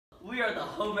are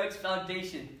the Homex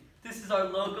Foundation. This is our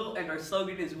logo, and our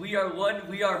slogan is "We are one,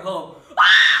 we are home."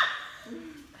 And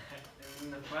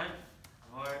in the front,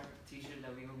 our t-shirt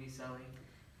that we will be selling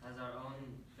has our own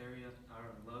our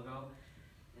logo.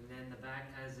 And then the back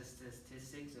has the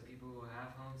statistics of people who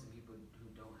have homes and people who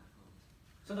don't have homes.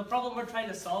 So the problem we're trying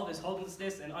to solve is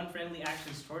homelessness and unfriendly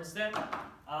actions towards them.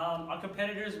 Our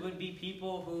competitors would be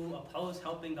people who oppose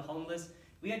helping the homeless.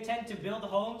 We intend to build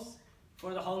homes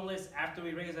for the homeless after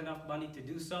we raise enough money to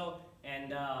do so.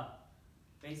 And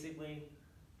basically,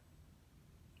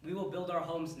 we will build our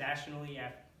homes nationally.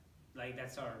 Like,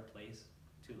 that's our place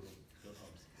to build homes.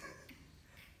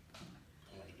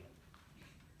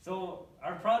 So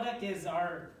our product is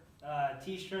our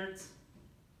t-shirts.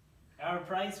 Our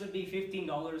price would be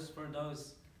 $15 for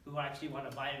those who actually want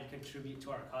to buy and contribute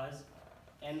to our cause.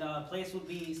 And the place will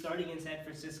be starting in San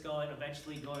Francisco and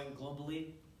eventually going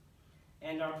globally.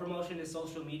 And our promotion is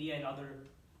social media and other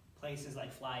places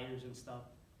like flyers and stuff.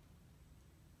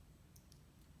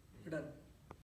 We're done.